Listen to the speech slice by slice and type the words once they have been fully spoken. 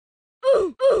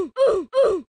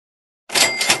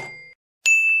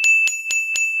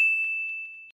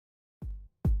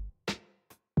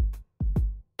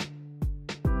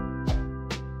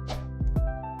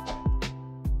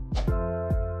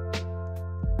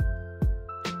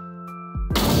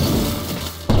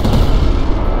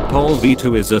Pole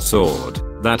V2 is a sword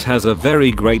that has a very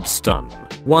great stun.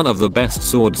 One of the best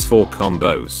swords for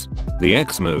combos. The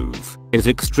X move is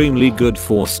extremely good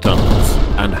for stuns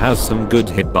and has some good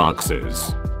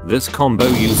hitboxes. This combo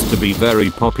used to be very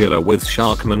popular with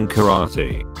Sharkman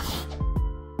Karate.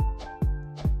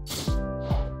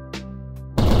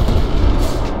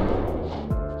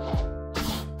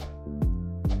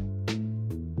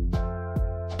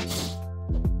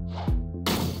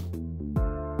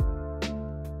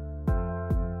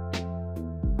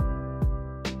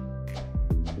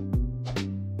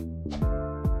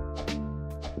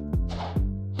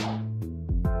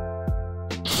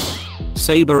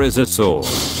 Saber is a sword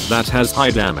that has high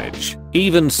damage.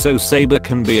 Even so, Saber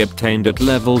can be obtained at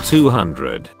level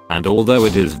 200, and although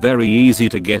it is very easy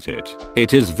to get it,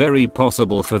 it is very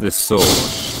possible for this sword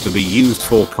to be used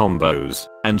for combos,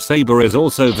 and Saber is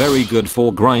also very good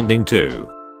for grinding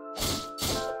too.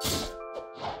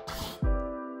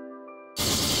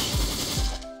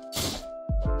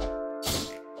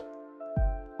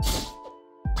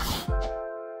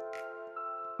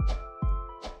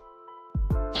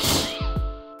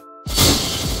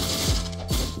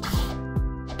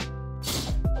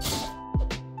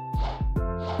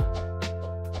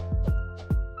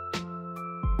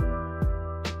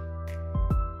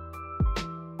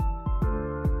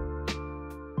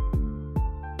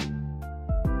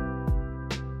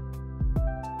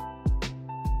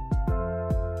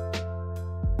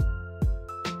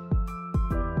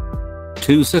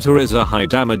 Two-sitter is a high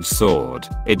damage sword.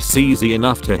 It's easy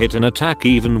enough to hit an attack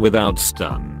even without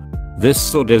stun. This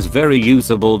sword is very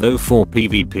usable though for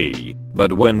PvP,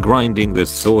 but when grinding this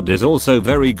sword is also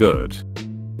very good.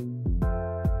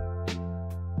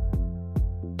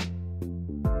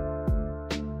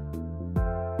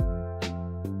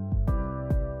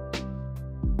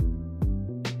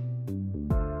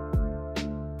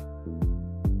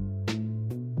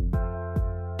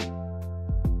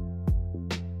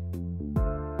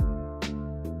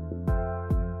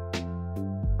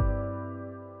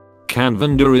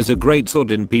 Canvander is a great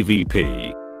sword in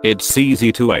PvP. It's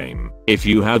easy to aim if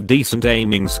you have decent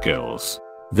aiming skills.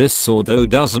 This sword though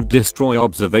doesn't destroy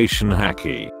observation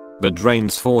haki, but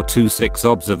drains 4 to 6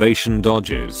 observation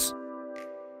dodges.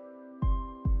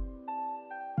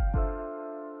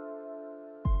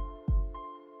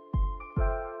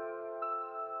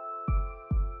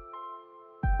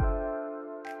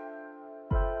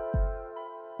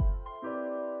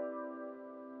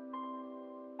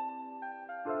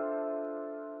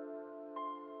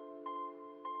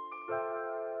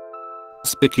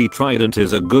 Spiky Trident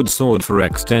is a good sword for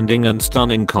extending and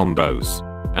stunning combos,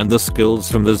 and the skills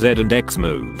from the Z and X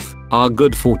move are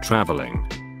good for traveling.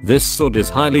 This sword is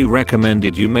highly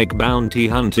recommended you make bounty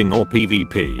hunting or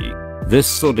PvP. This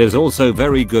sword is also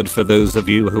very good for those of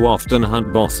you who often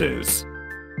hunt bosses.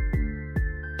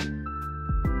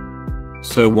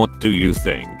 So what do you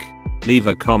think? Leave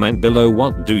a comment below.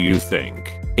 What do you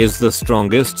think is the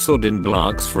strongest sword in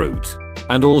Blox Fruit?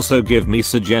 And also give me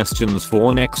suggestions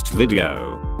for next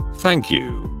video. Thank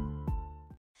you.